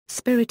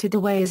Spirited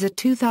Away is a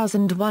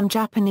 2001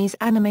 Japanese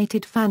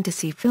animated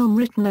fantasy film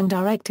written and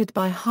directed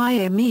by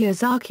Hayao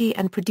Miyazaki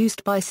and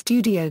produced by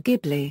Studio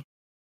Ghibli.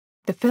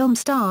 The film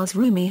stars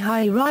Rumi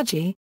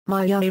Hiiragi,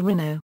 Miyu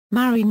Irino,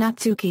 Mari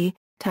Natsuki,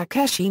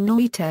 Takeshi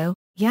Naito,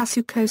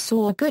 Yasuko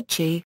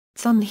Sawaguchi,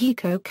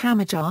 Tsunehiko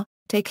Kamijō,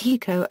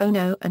 Takehiko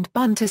Ono and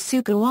Bunta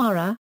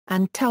Sugawara,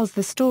 and tells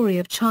the story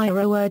of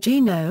Chihiro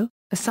Ogino,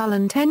 a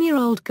sullen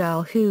 10-year-old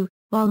girl who,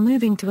 while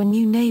moving to a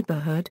new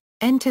neighborhood,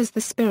 enters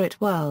the spirit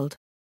world.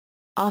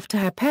 After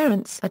her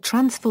parents are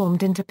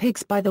transformed into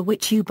pigs by the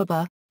witch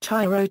Yubaba,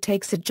 Chihiro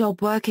takes a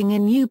job working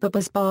in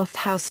Yubaba's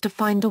bathhouse to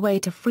find a way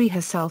to free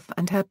herself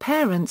and her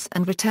parents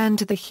and return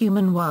to the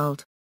human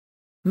world.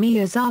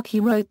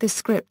 Miyazaki wrote the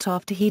script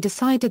after he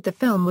decided the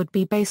film would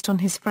be based on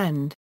his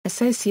friend,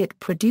 associate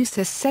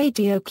producer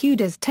Seiji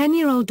Okuda's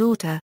 10-year-old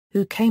daughter,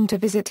 who came to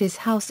visit his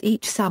house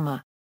each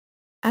summer.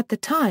 At the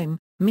time,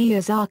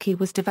 Miyazaki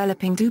was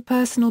developing 2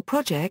 personal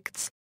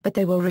projects, but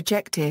they were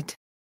rejected.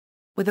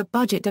 With a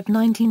budget of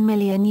 $19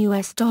 million,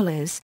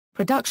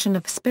 production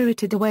of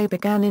Spirited Away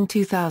began in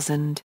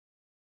 2000.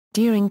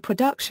 During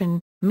production,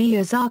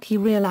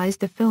 Miyazaki realized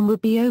the film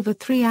would be over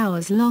 3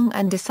 hours long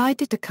and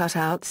decided to cut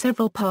out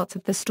several parts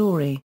of the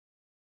story.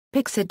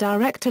 Pixar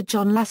director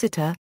John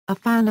Lasseter, a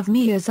fan of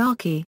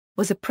Miyazaki,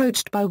 was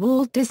approached by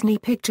Walt Disney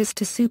Pictures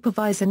to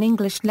supervise an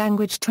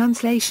English-language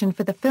translation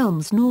for the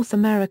film's North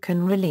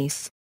American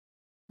release.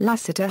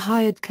 Lasseter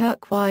hired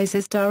Kirk Wise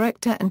as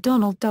director and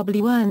Donald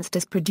W. Ernst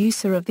as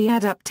producer of the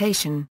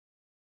adaptation.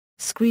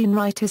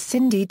 Screenwriters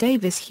Cindy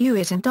Davis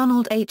Hewitt and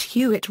Donald H.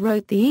 Hewitt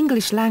wrote the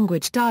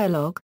English-language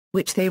dialogue,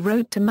 which they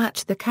wrote to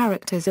match the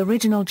characters'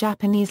 original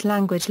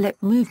Japanese-language lip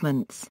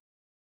movements.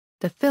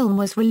 The film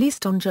was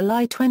released on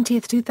July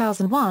 20,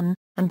 2001,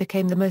 and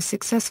became the most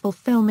successful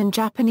film in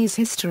Japanese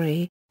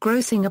history,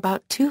 grossing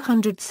about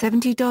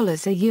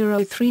 $270 a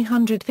euro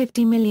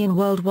 $350 million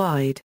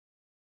worldwide.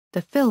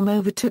 The film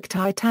overtook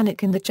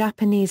Titanic in the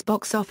Japanese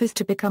box office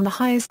to become the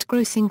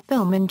highest-grossing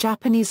film in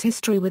Japanese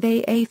history with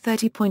a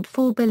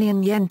 30.4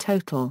 billion yen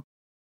total.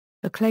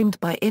 Acclaimed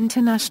by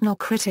international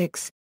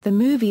critics, the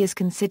movie is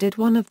considered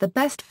one of the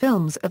best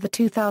films of the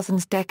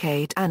 2000s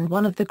decade and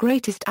one of the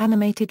greatest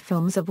animated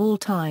films of all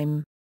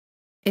time.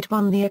 It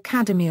won the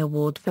Academy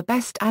Award for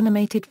Best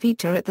Animated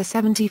Feature at the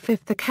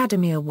 75th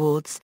Academy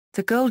Awards,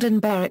 the Golden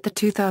Bear at the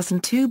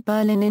 2002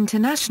 Berlin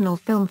International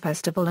Film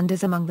Festival, and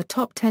is among the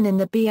top 10 in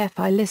the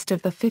BFI list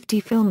of the 50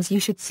 films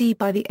you should see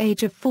by the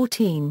age of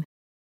 14.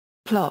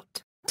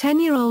 Plot: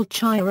 10-year-old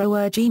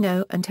Chihiro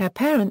Ogino and her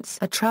parents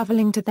are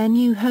traveling to their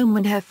new home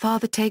when her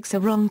father takes a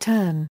wrong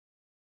turn.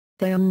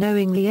 They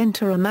unknowingly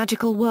enter a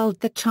magical world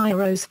that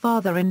Chihiro's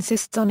father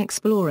insists on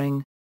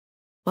exploring.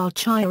 While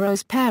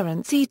Chihiro's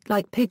parents eat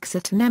like pigs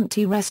at an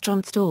empty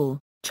restaurant stall,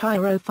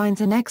 Chihiro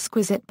finds an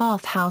exquisite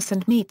bathhouse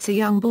and meets a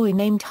young boy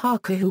named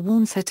Haku who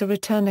warns her to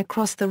return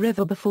across the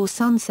river before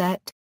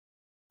sunset.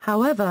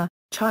 However,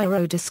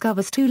 Chihiro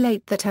discovers too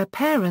late that her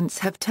parents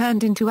have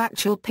turned into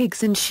actual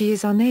pigs and she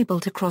is unable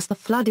to cross the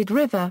flooded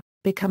river,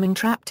 becoming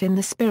trapped in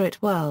the spirit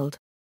world.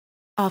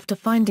 After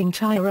finding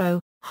Chihiro,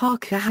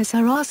 Haku has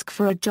her ask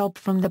for a job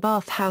from the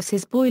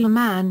bathhouse's boiler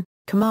man,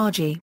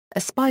 Kamaji, a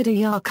spider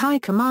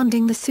yakai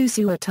commanding the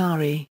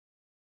Susuatari.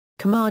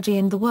 Kamaji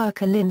and the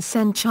worker Lin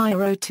send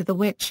Chihiro to the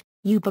witch,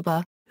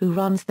 Yubaba, who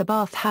runs the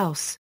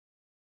bathhouse.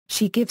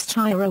 She gives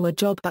Chihiro a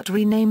job but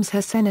renames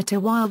her senator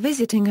while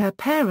visiting her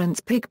parents'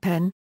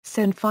 pigpen.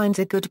 Sen finds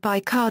a goodbye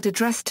card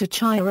addressed to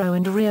Chihiro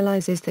and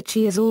realizes that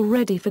she has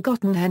already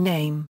forgotten her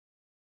name.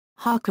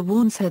 Haku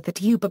warns her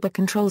that Yubaba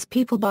controls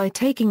people by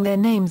taking their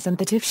names and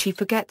that if she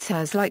forgets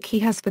hers like he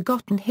has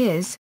forgotten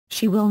his,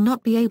 she will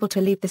not be able to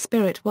leave the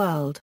spirit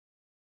world.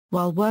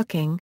 While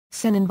working,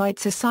 Sen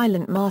invites a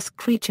silent masked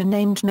creature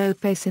named No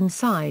Face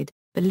inside,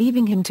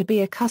 believing him to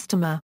be a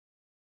customer.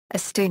 A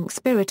stink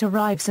spirit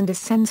arrives and is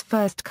Sen's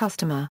first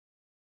customer.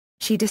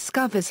 She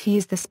discovers he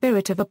is the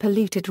spirit of a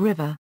polluted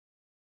river.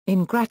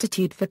 In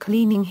gratitude for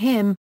cleaning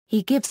him,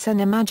 he gives Sen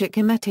a magic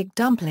emetic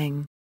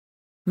dumpling.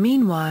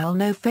 Meanwhile,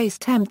 No Face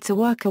tempts a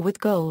worker with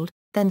gold,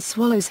 then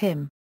swallows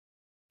him.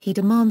 He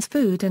demands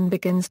food and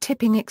begins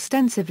tipping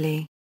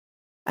extensively.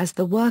 As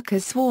the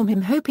workers swarm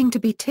him hoping to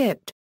be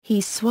tipped, he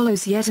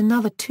swallows yet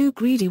another 2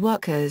 greedy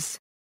workers.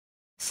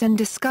 Sen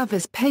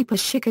discovers Paper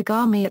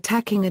Shikigami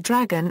attacking a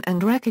dragon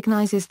and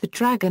recognizes the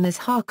dragon as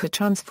Haku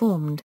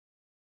transformed.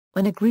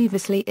 When a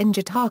grievously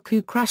injured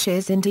Haku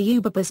crashes into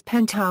Yubaba's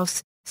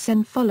penthouse,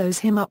 Sen follows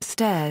him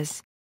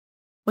upstairs.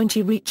 When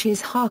she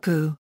reaches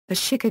Haku, the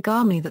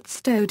Shikigami that's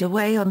stowed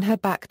away on her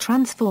back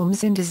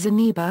transforms into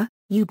Zeniba,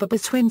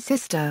 Yubaba's twin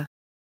sister.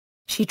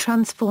 She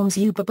transforms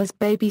Yubaba's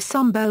baby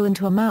Sumbo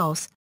into a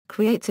mouse,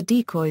 creates a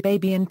decoy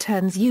baby and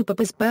turns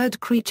Yubaba's bird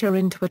creature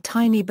into a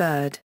tiny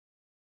bird.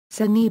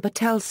 Zeniba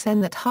tells Sen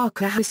that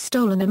Haku has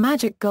stolen a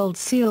magic gold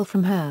seal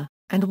from her,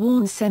 and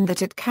warns Sen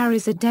that it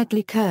carries a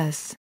deadly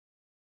curse.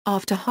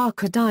 After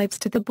Haku dives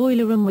to the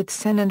boiler room with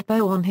Sen and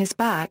Bo on his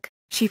back,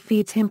 she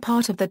feeds him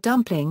part of the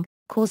dumpling,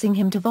 causing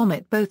him to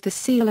vomit both the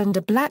seal and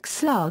a black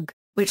slug,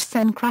 which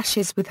Sen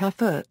crashes with her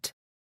foot.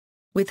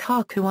 With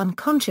Haku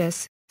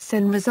unconscious,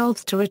 Sen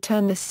resolves to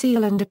return the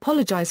seal and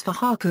apologize for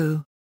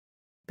Haku.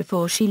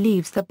 Before she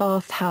leaves the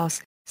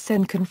bathhouse,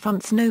 Sen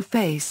confronts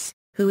No-Face,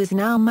 who is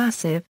now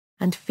massive,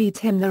 and feeds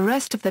him the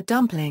rest of the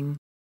dumpling.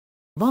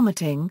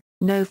 Vomiting,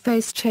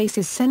 No-Face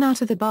chases Sen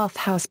out of the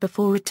bathhouse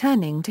before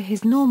returning to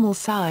his normal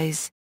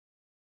size.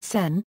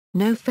 Sen,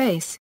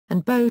 No-Face,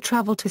 and Bo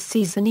travel to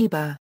see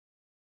Zeniba.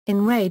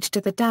 Enraged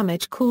at the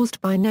damage caused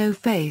by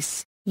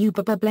No-Face,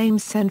 Yubaba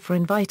blames Sen for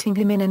inviting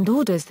him in and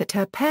orders that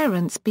her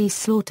parents be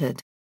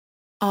slaughtered.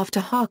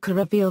 After Haku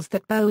reveals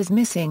that Bo is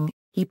missing,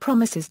 he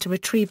promises to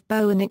retrieve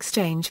Bo in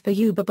exchange for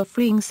Yubaba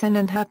freeing Sen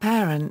and her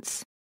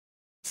parents.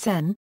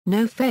 Sen,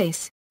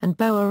 No-Face, and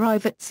Bo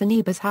arrive at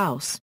Zeniba's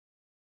house.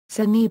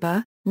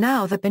 Zeniba,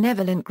 now the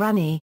benevolent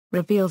granny,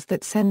 reveals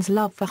that Sen's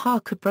love for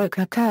Haku broke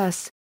her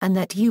curse, and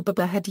that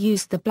Yubaba had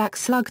used the black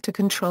slug to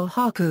control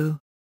Haku.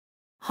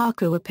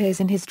 Haku appears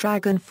in his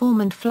dragon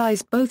form and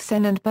flies both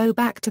Sen and Bo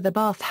back to the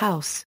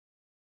bathhouse.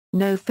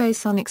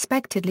 No-Face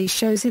unexpectedly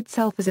shows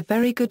itself as a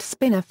very good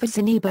spinner for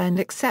Zeniba and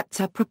accepts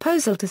her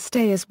proposal to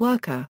stay as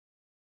worker.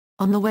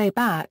 On the way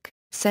back,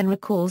 Sen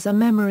recalls a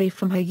memory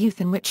from her youth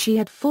in which she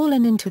had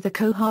fallen into the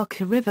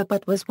Kohaku River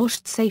but was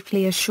washed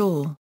safely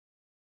ashore.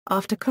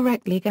 After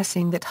correctly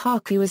guessing that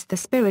Haku is the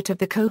spirit of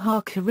the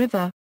Kohaku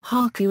River,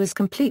 Haku is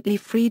completely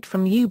freed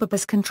from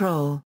Yubaba's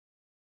control.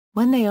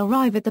 When they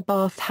arrive at the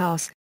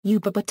bathhouse,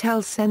 Yubaba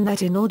tells Sen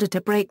that in order to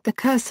break the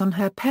curse on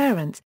her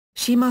parents,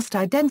 she must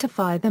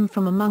identify them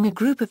from among a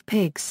group of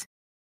pigs.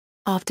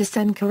 After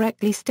Sen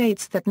correctly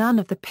states that none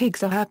of the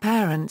pigs are her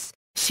parents,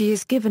 she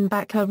is given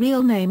back her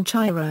real name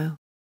Chihiro.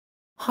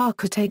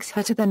 Haku takes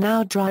her to the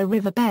now dry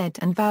riverbed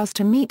and vows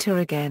to meet her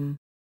again.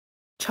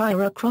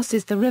 Chihiro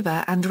crosses the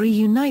river and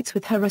reunites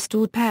with her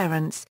restored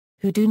parents,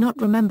 who do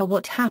not remember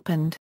what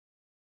happened.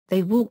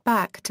 They walk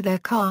back to their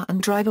car and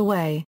drive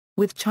away,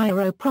 with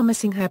Chihiro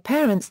promising her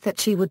parents that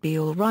she would be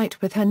all right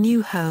with her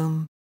new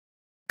home.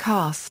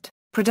 Cast.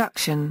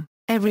 Production.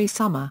 Every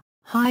summer,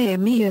 Hayao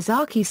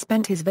Miyazaki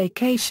spent his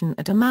vacation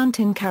at a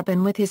mountain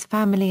cabin with his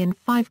family and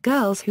 5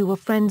 girls who were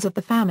friends of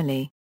the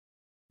family.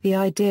 The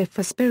idea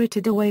for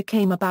Spirited Away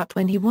came about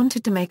when he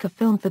wanted to make a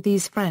film for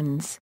these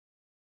friends.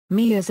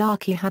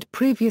 Miyazaki had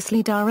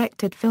previously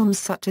directed films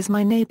such as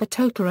My Neighbor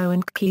Totoro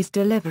and Kiki's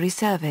Delivery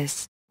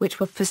Service, which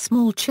were for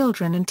small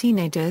children and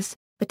teenagers,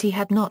 but he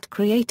had not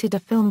created a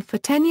film for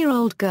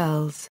 10-year-old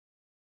girls.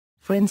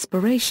 For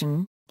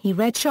inspiration, he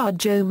read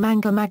shoujo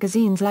manga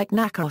magazines like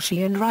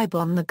Nakaoshi and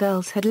Raibon the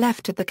girls had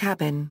left at the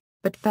cabin,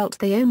 but felt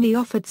they only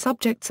offered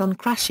subjects on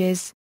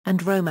crashes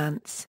and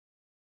romance.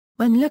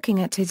 When looking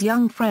at his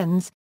young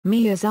friends,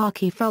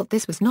 Miyazaki felt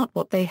this was not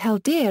what they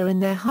held dear in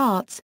their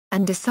hearts,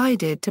 and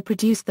decided to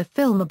produce the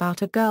film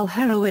about a girl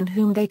heroine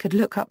whom they could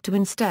look up to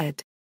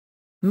instead.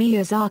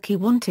 Miyazaki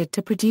wanted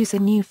to produce a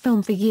new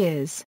film for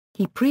years.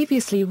 He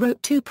previously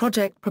wrote 2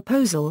 project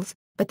proposals,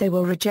 but they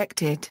were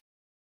rejected.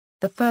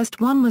 The first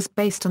one was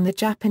based on the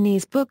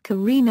Japanese book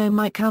Kurino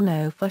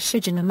Mikano for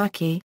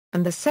Shigenomaki,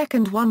 and the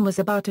second one was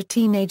about a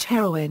teenage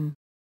heroine.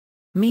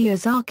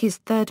 Miyazaki's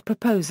third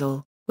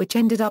proposal, which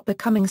ended up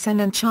becoming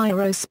Sen and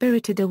Chihiro's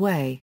Spirited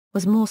Away,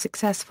 was more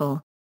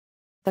successful.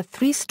 The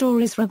 3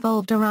 stories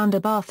revolved around a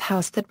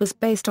bathhouse that was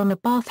based on a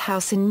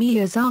bathhouse in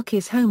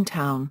Miyazaki's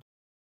hometown.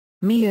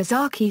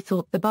 Miyazaki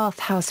thought the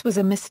bathhouse was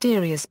a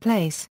mysterious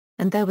place,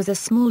 and there was a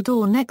small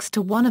door next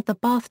to one of the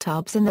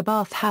bathtubs in the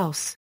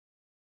bathhouse.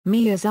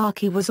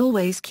 Miyazaki was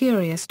always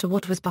curious to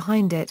what was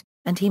behind it,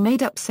 and he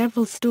made up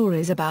several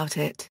stories about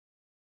it.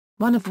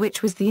 One of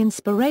which was the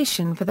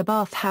inspiration for the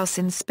bathhouse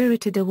in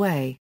Spirited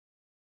Away.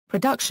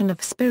 Production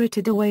of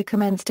Spirited Away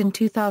commenced in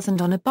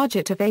 2000 on a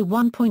budget of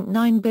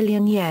 $1.9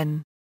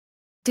 billion.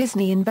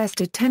 Disney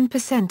invested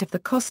 10% of the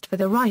cost for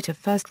the right of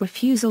first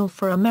refusal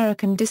for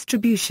American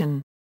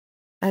distribution.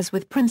 As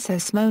with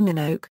Princess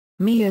Mononoke,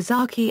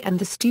 Miyazaki and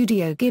the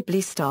Studio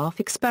Ghibli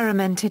staff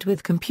experimented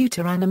with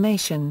computer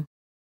animation.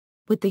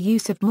 With the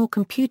use of more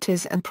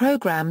computers and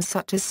programs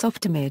such as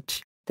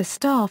Softimage, the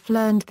staff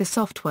learned the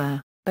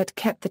software, but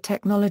kept the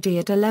technology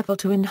at a level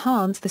to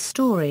enhance the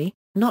story,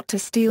 not to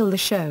steal the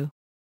show.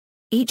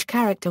 Each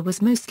character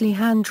was mostly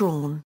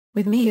hand-drawn,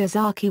 with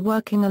Miyazaki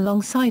working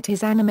alongside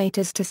his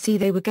animators to see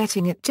they were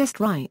getting it just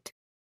right.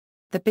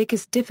 The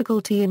biggest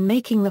difficulty in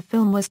making the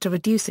film was to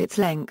reduce its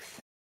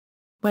length.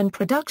 When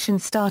production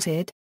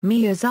started,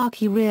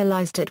 Miyazaki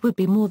realized it would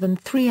be more than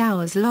 3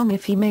 hours long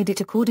if he made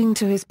it according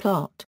to his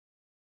plot.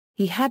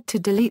 He had to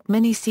delete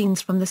many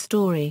scenes from the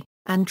story,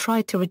 and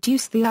tried to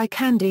reduce the eye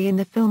candy in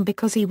the film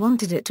because he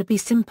wanted it to be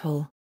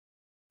simple.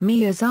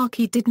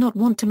 Miyazaki did not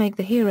want to make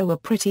the hero a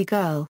pretty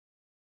girl.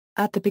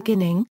 At the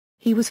beginning,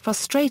 he was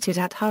frustrated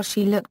at how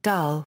she looked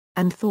dull,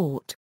 and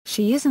thought,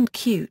 "She isn't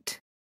cute.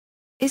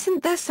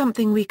 Isn't there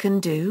something we can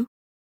do?"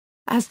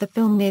 As the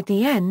film neared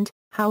the end,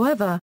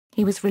 however,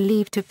 he was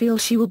relieved to feel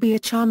she will be a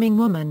charming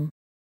woman.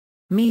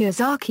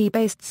 Miyazaki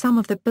based some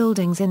of the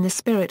buildings in the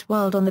spirit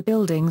world on the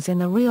buildings in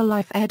the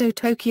real-life Edo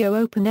Tokyo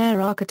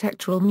Open-Air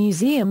Architectural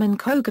Museum in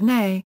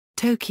Kogane,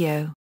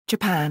 Tokyo,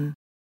 Japan.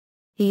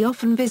 He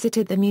often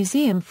visited the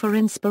museum for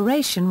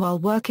inspiration while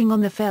working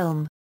on the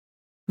film.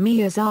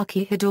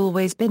 Miyazaki had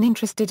always been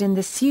interested in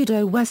the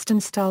pseudo-Western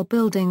style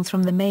buildings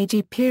from the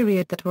Meiji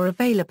period that were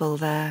available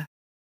there.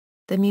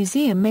 The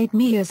museum made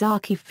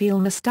Miyazaki feel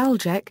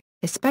nostalgic,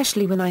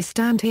 especially when I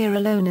stand here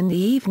alone in the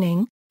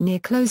evening, near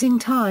closing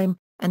time,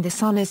 and the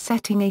sun is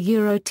setting.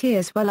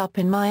 Tears well up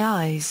in my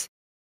eyes.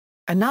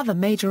 Another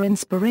major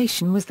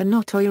inspiration was the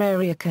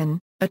Noto-Ryokan,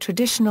 a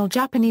traditional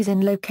Japanese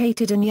inn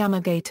located in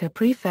Yamagata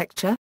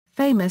Prefecture,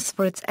 famous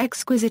for its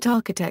exquisite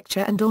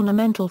architecture and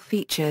ornamental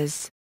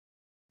features.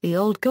 The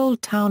old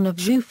gold town of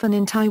Zhufen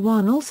in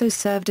Taiwan also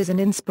served as an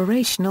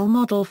inspirational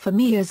model for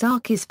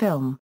Miyazaki's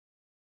film.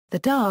 The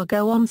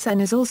Dago Onsen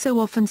is also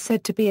often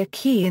said to be a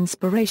key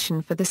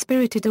inspiration for the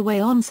Spirited Away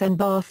onsen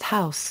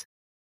bathhouse.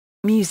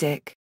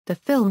 Music. The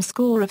film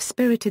score of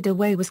Spirited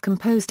Away was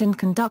composed and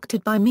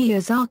conducted by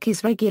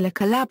Miyazaki's regular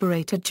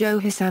collaborator Joe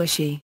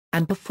Hisaishi,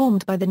 and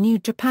performed by the New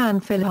Japan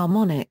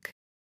Philharmonic.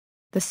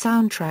 The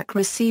soundtrack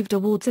received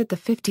awards at the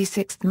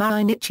 56th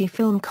Mainichi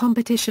Film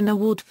Competition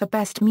Award for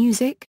Best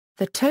Music,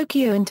 the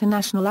Tokyo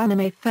International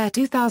Anime Fair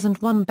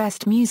 2001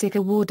 Best Music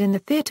Award in the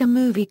Theatre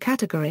Movie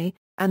category,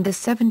 and the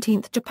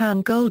 17th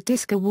Japan Gold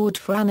Disc Award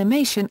for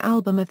Animation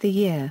Album of the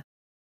Year.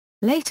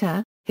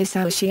 Later,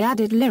 Hisaishi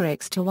added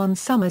lyrics to One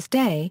Summer's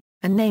Day,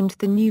 and named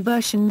the new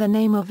version The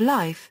Name of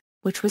Life,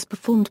 which was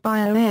performed by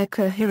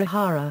Ayako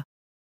Hirahara.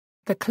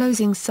 The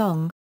closing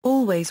song,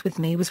 Always With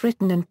Me, was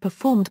written and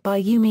performed by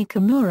Yumi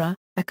Kimura,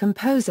 a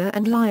composer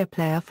and lyre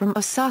player from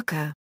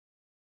Osaka.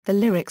 The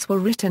lyrics were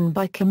written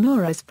by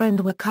Kimura's friend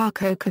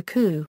Wakako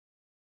Kaku.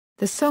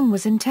 The song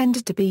was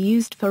intended to be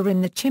used for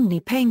In the Chimney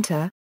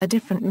Painter, a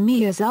different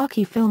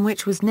Miyazaki film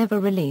which was never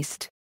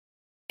released.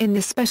 In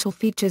the special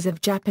features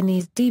of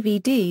Japanese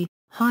DVD,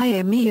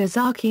 Hayao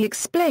Miyazaki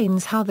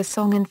explains how the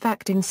song in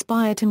fact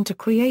inspired him to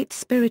create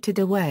Spirited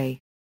Away.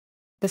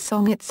 The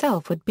song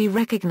itself would be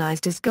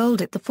recognized as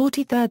gold at the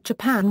 43rd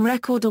Japan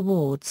Record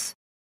Awards.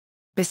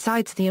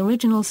 Besides the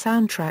original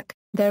soundtrack,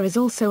 there is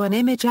also an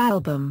image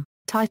album,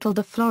 titled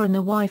A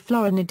Florina y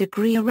Florina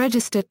Degree, a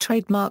registered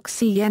trademark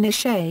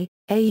CNH,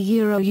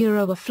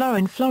 a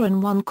florin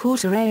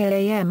 1/4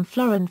 AAM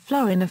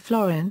florin a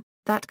florin,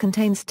 that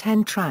contains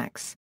 10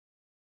 tracks.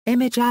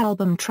 Image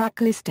album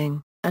track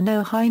listing.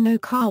 Ano Hai no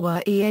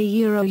Kawa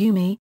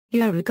Yumi,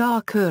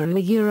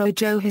 Yorugakura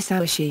Joe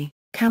Hisaishi,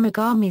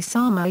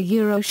 Kamigami-sama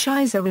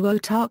Shizaru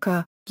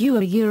Otaka,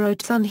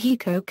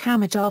 Tsunehiko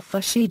Kamijō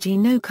Fushigi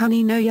no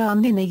Kuni no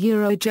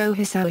Yanina Joe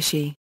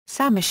Hisaishi,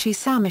 Samashi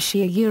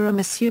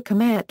Monsieur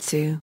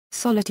Kametsu,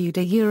 Solitude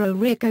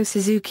Riko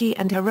Suzuki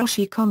and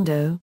Hiroshi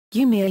Kondo,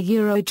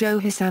 Yumi Joe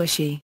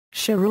Hisaishi,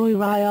 Shiroi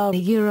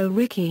Ryal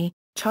Riki,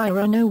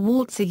 Chihiro no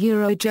Waltz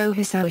Joe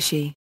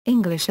Hisaishi.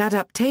 English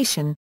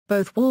adaptation.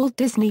 Both Walt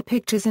Disney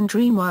Pictures and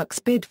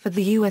DreamWorks bid for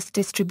the U.S.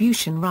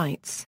 distribution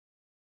rights.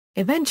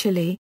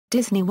 Eventually,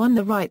 Disney won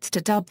the rights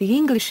to dub the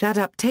English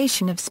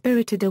adaptation of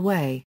Spirited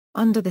Away,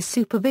 under the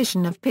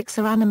supervision of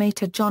Pixar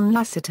animator John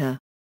Lasseter.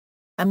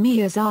 A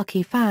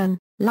Miyazaki fan,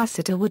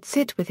 Lasseter would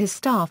sit with his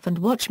staff and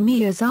watch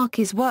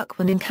Miyazaki's work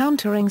when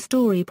encountering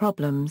story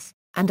problems,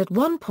 and at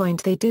one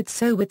point they did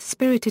so with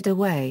Spirited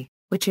Away,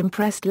 which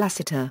impressed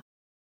Lasseter.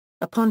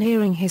 Upon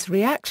hearing his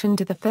reaction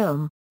to the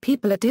film,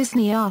 people at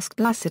Disney asked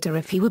Lasseter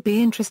if he would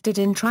be interested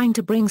in trying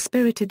to bring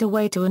Spirited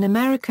Away to an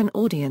American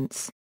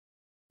audience.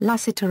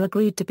 Lasseter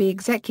agreed to be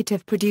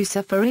executive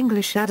producer for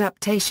English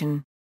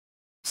adaptation.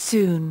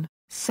 Soon,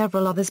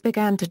 several others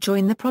began to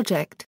join the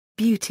project.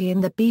 Beauty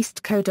and the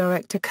Beast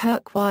co-director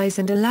Kirk Wise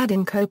and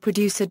Aladdin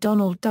co-producer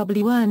Donald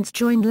W. Ernst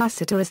joined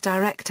Lasseter as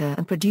director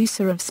and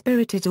producer of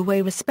Spirited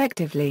Away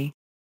respectively.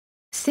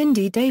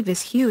 Cindy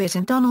Davis Hewitt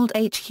and Donald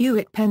H.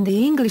 Hewitt penned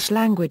the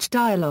English-language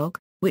dialogue,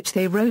 which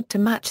they wrote to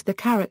match the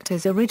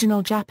characters'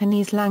 original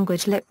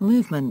Japanese-language lip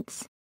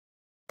movements.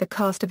 The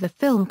cast of the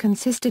film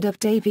consisted of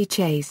Davy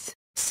Chase,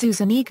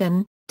 Susan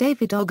Egan,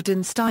 David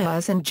Ogden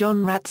Stiers and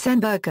John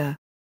Ratzenberger.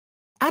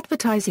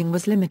 Advertising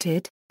was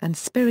limited, and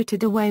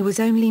Spirited Away was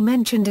only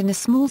mentioned in a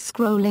small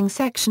scrolling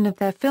section of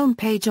their film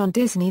page on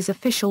Disney's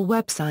official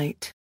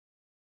website.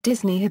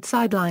 Disney had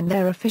sidelined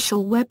their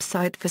official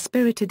website for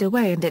Spirited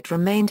Away and it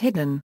remained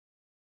hidden.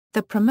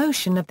 The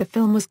promotion of the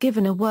film was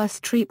given a worse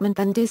treatment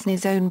than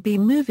Disney's own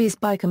B-movies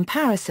by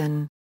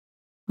comparison.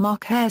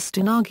 Mark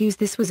Hairston argues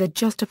this was a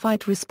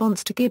justified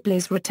response to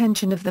Ghibli's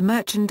retention of the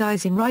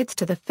merchandising rights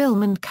to the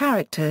film and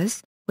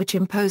characters, which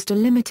imposed a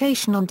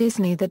limitation on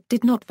Disney that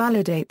did not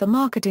validate the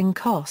marketing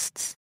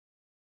costs.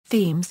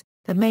 Themes.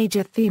 The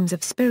major themes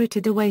of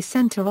Spirited Away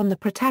center on the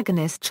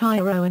protagonist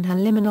Chihiro and her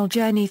liminal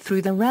journey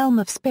through the realm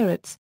of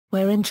spirits,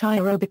 wherein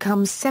Chihiro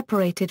becomes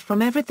separated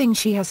from everything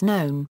she has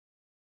known.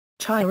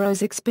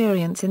 Chihiro's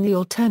experience in the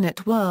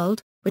alternate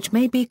world, which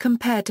may be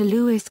compared to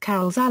Lewis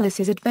Carroll's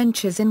Alice's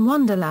Adventures in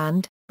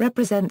Wonderland,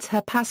 represents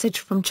her passage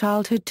from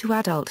childhood to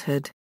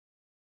adulthood.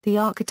 The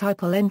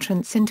archetypal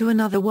entrance into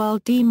another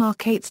world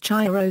demarcates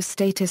Chihiro's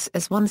status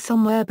as one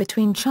somewhere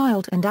between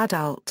child and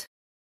adult.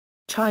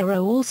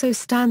 Chihiro also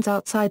stands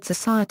outside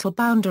societal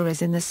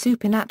boundaries in the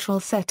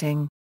supernatural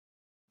setting.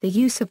 The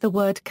use of the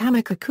word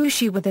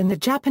Kamikakushi within the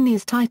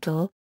Japanese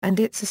title, and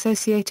its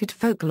associated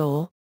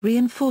folklore,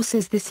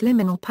 reinforces this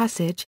liminal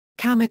passage.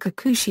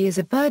 Kamikakushi is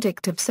a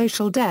verdict of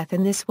social death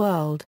in this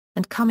world,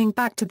 and coming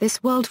back to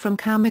this world from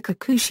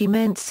Kamikakushi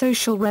meant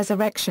social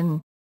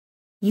resurrection.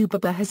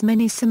 Yubaba has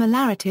many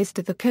similarities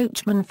to the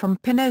coachman from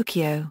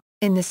Pinocchio,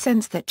 in the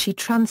sense that she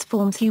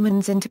transforms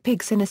humans into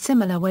pigs in a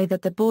similar way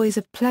that the boys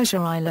of Pleasure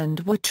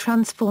Island were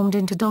transformed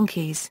into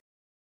donkeys.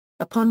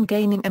 Upon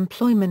gaining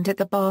employment at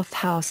the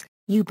bathhouse,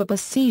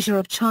 Yubaba's seizure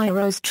of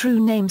Chihiro's true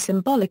name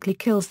symbolically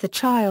kills the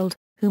child,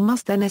 who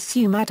must then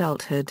assume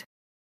adulthood.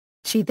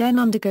 She then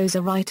undergoes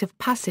a rite of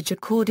passage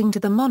according to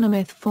the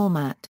monomyth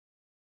format.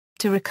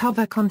 To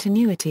recover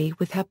continuity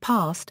with her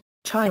past,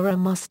 Chihiro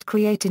must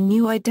create a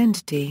new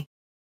identity.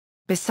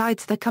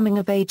 Besides the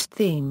coming-of-age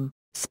theme,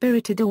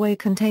 Spirited Away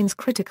contains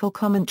critical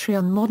commentary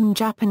on modern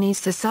Japanese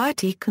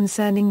society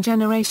concerning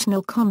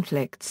generational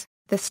conflicts,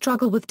 the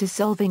struggle with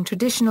dissolving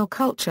traditional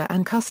culture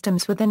and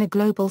customs within a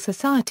global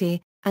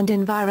society, and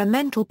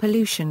environmental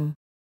pollution.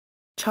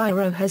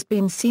 Chihiro has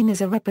been seen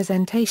as a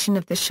representation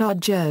of the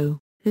Shoujo,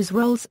 whose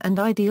roles and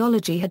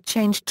ideology had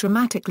changed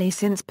dramatically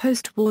since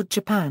post-war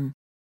Japan.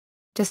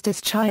 Just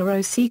as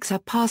Chihiro seeks her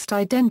past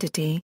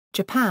identity,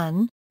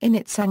 Japan, in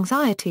its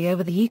anxiety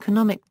over the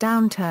economic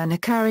downturn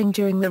occurring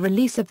during the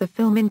release of the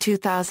film in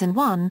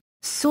 2001,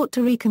 sought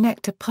to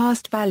reconnect to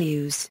past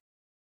values.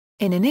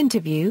 In an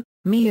interview,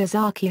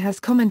 Miyazaki has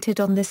commented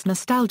on this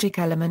nostalgic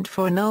element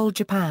for an old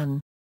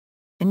Japan.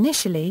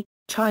 Initially,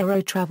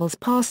 Chihiro travels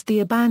past the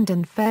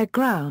abandoned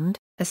fairground,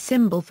 a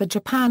symbol for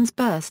Japan's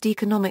burst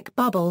economic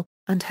bubble,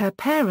 and her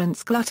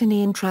parents'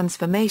 gluttony and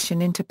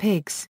transformation into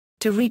pigs,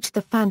 to reach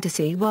the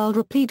fantasy world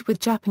replete with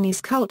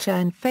Japanese culture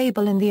and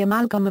fable in the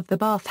amalgam of the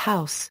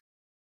bathhouse.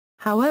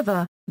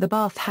 However, the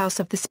bathhouse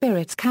of the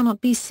spirits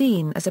cannot be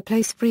seen as a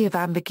place free of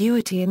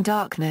ambiguity and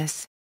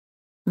darkness.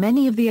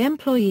 Many of the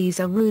employees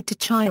are rude to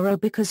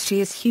Chihiro because she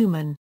is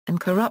human, and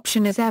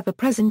corruption is ever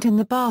present in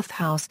the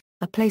bathhouse,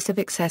 a place of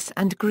excess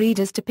and greed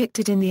as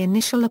depicted in the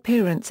initial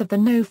appearance of the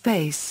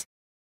No-Face.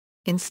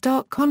 In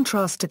stark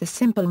contrast to the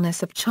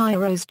simpleness of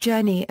Chihiro's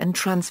journey and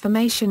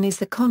transformation is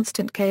the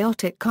constant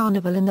chaotic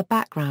carnival in the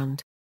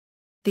background.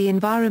 The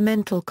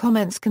environmental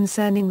comments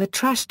concerning the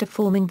trash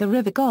deforming the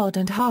river god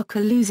and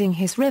Haku losing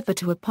his river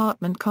to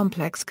apartment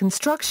complex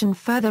construction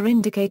further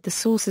indicate the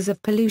sources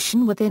of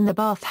pollution within the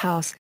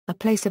bathhouse, a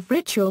place of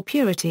ritual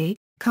purity,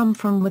 come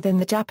from within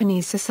the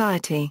Japanese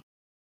society.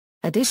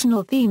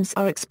 Additional themes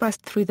are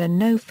expressed through the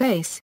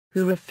No-Face,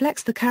 who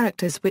reflects the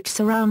characters which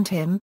surround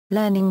him,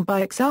 learning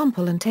by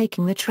example and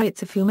taking the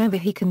traits of whomever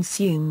he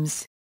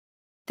consumes.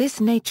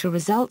 This nature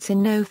results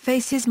in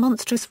No-Face's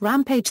monstrous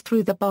rampage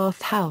through the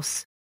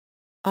bathhouse.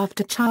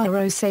 After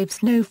Chihiro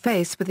saves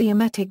No-Face with the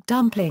emetic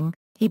dumpling,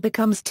 he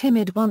becomes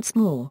timid once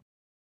more.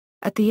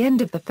 At the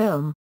end of the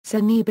film,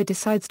 Zeniba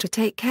decides to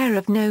take care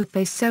of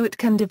No-Face so it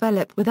can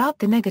develop without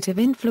the negative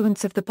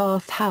influence of the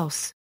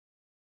bathhouse.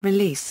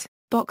 Release,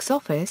 box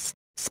office.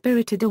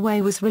 Spirited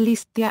Away was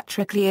released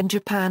theatrically in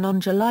Japan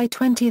on July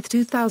 20,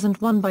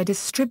 2001 by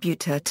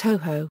distributor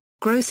Toho,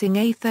 grossing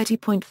a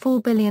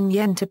 30.4 billion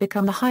yen to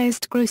become the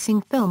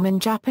highest-grossing film in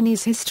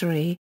Japanese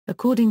history,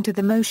 according to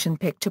the Motion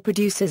Picture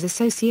Producers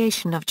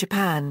Association of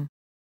Japan.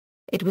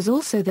 It was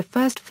also the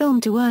first film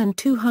to earn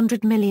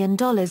 $200 million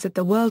at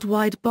the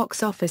worldwide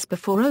box office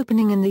before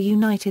opening in the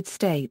United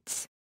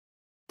States.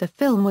 The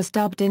film was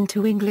dubbed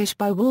into English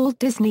by Walt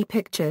Disney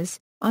Pictures,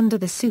 under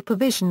the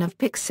supervision of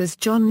Pixar's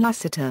John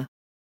Lasseter.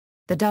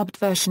 The dubbed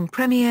version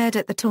premiered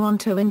at the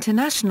Toronto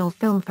International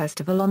Film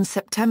Festival on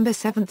September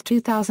 7,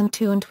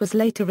 2002 and was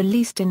later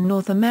released in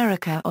North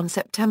America on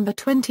September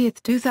 20,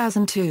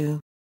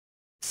 2002.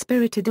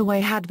 Spirited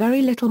Away had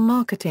very little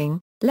marketing,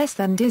 less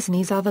than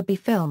Disney's other B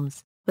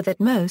films, with at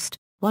most,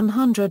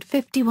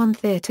 151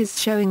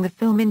 theaters showing the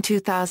film in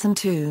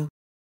 2002.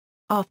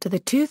 After the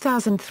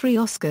 2003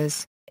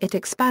 Oscars, it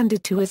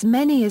expanded to as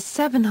many as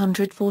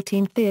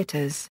 714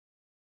 theaters.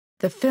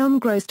 The film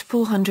grossed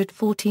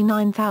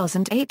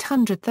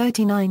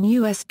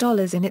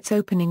 $449,839 in its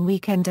opening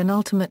weekend and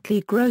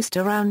ultimately grossed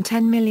around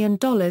 $10 million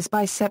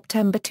by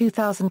September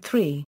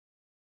 2003.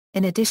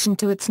 In addition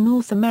to its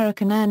North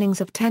American earnings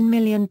of $10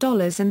 million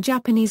and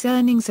Japanese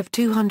earnings of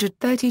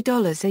 $230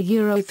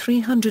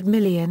 €300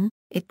 million,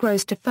 it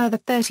grossed a further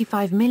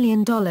 $35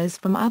 million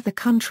from other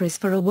countries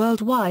for a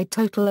worldwide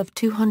total of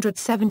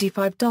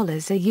 $275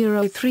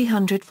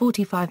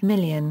 €345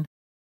 million.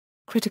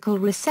 Critical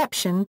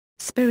reception.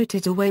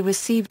 Spirited Away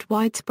received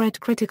widespread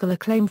critical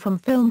acclaim from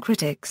film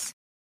critics.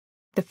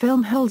 The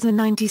film holds a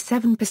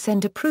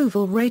 97%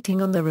 approval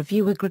rating on the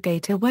review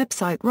aggregator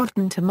website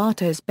Rotten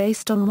Tomatoes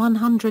based on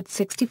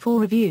 164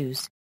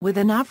 reviews, with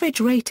an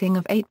average rating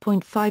of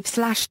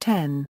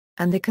 8.5/10,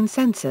 and the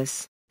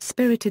consensus,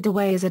 Spirited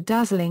Away is a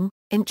dazzling,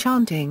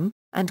 enchanting,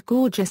 and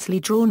gorgeously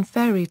drawn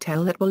fairy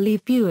tale that will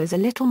leave viewers a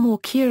little more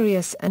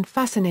curious and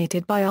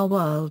fascinated by our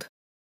world.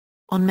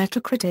 On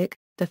Metacritic,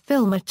 the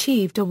film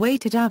achieved a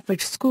weighted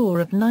average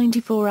score of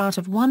 94 out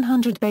of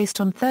 100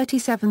 based on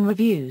 37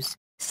 reviews,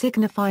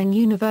 signifying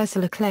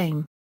universal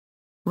acclaim.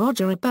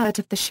 Roger Ebert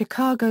of the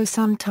Chicago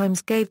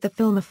Sun-Times gave the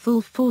film a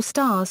full 4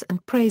 stars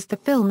and praised the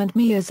film and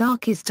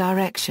Miyazaki's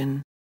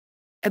direction.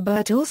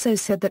 Ebert also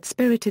said that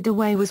Spirited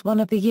Away was one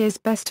of the year's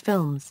best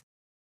films.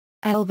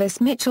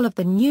 Elvis Mitchell of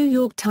the New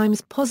York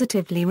Times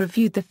positively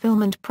reviewed the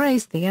film and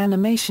praised the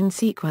animation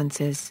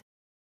sequences.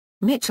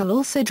 Mitchell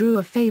also drew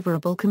a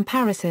favorable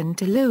comparison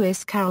to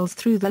Lewis Carroll's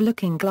Through the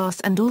Looking Glass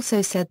and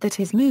also said that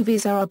his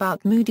movies are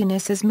about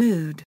moodiness as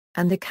mood,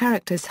 and the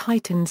characters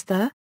heightens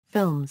the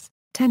film's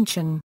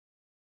tension.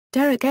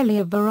 Derek Elley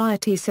of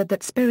Variety said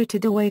that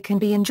Spirited Away can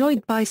be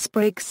enjoyed by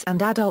sprigs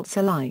and adults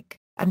alike,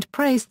 and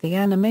praised the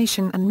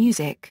animation and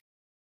music.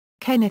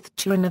 Kenneth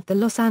Turan of the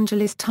Los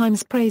Angeles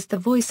Times praised the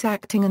voice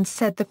acting and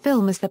said the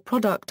film is the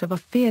product of a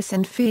fierce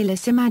and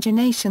fearless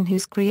imagination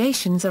whose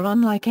creations are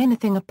unlike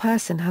anything a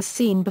person has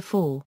seen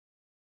before.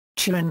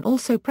 Turan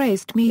also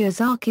praised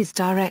Miyazaki's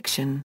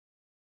direction.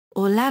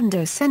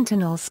 Orlando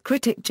Sentinel's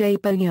critic Jay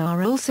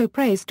Boyar also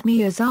praised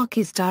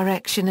Miyazaki's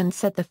direction and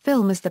said the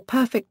film is the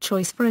perfect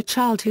choice for a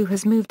child who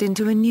has moved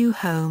into a new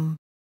home.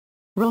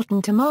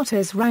 Rotten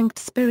Tomatoes ranked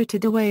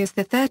Spirited Away as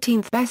the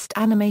 13th best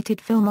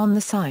animated film on the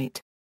site.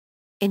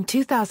 In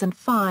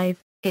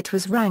 2005, it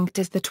was ranked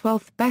as the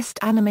 12th best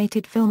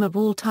animated film of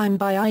all time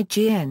by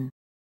IGN.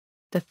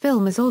 The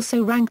film is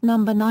also ranked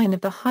number 9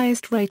 of the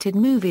highest-rated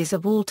movies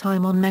of all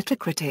time on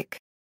Metacritic,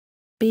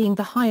 being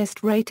the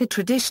highest-rated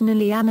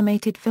traditionally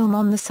animated film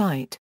on the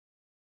site.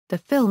 The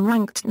film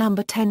ranked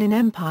number 10 in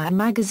Empire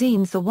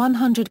magazine's The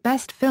 100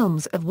 Best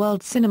Films of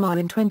World Cinema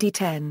in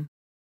 2010.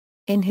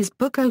 In his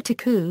book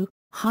Otaku,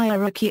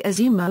 Hiroki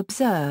Azuma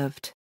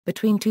observed,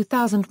 between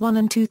 2001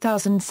 and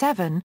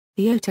 2007,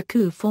 the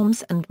otaku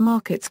forms and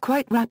markets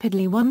quite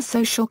rapidly won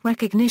social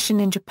recognition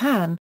in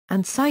Japan,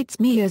 and cites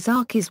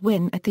Miyazaki's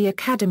win at the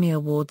Academy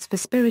Awards for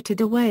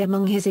Spirited Away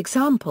among his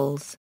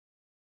examples.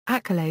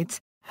 Accolades: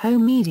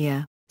 Home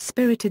media.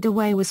 Spirited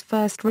Away was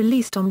first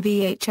released on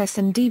VHS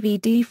and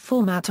DVD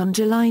format on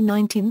July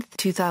 19,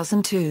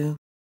 2002.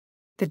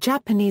 The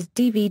Japanese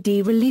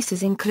DVD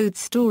releases include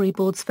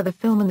storyboards for the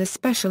film and the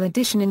special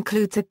edition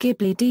includes a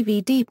Ghibli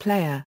DVD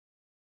player.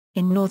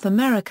 In North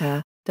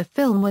America, the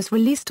film was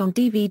released on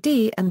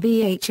DVD and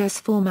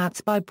VHS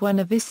formats by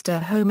Buena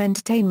Vista Home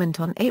Entertainment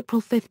on April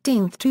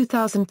 15,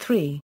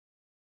 2003.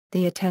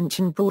 The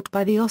attention brought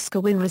by the Oscar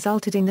win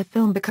resulted in the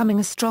film becoming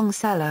a strong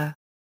seller.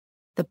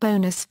 The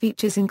bonus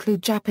features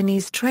include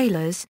Japanese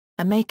trailers,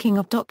 a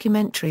making-of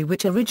documentary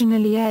which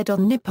originally aired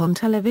on Nippon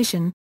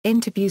Television,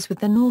 interviews with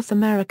the North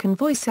American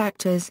voice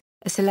actors,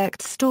 a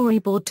select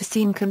storyboard to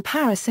scene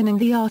comparison and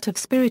The Art of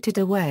Spirited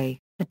Away,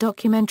 a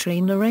documentary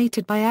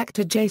narrated by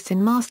actor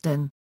Jason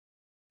Marsden.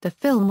 The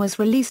film was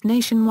released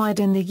nationwide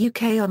in the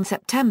UK on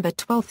September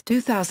 12,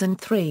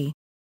 2003.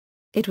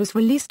 It was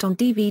released on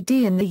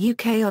DVD in the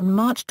UK on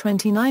March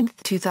 29,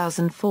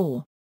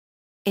 2004.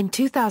 In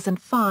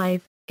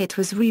 2005, it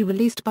was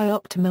re-released by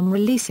Optimum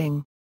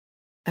Releasing.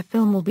 A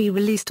film will be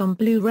released on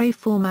Blu-ray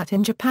format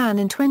in Japan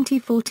in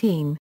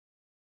 2014.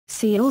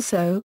 See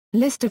also,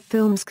 List of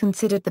films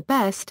considered the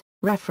best,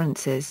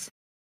 references.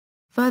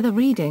 Further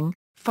reading,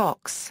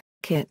 Fox,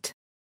 Kit.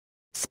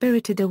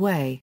 Spirited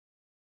Away.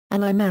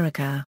 An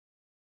America.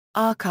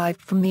 Archived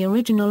from the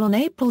original on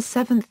April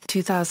 7,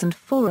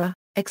 2004.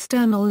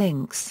 External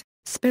links: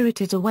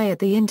 Spirited Away at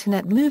the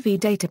Internet Movie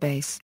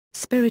Database,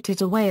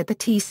 Spirited Away at the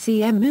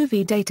TCM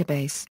Movie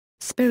Database,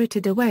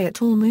 Spirited Away at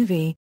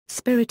AllMovie,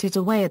 Spirited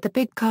Away at the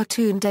Big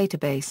Cartoon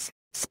Database,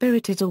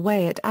 Spirited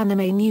Away at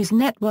Anime News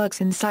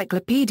Network's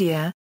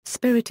Encyclopedia,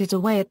 Spirited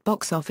Away at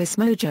Box Office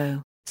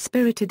Mojo,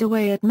 Spirited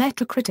Away at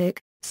Metacritic,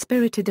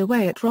 Spirited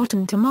Away at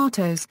Rotten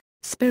Tomatoes,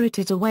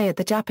 Spirited Away at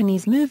the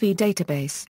Japanese Movie Database,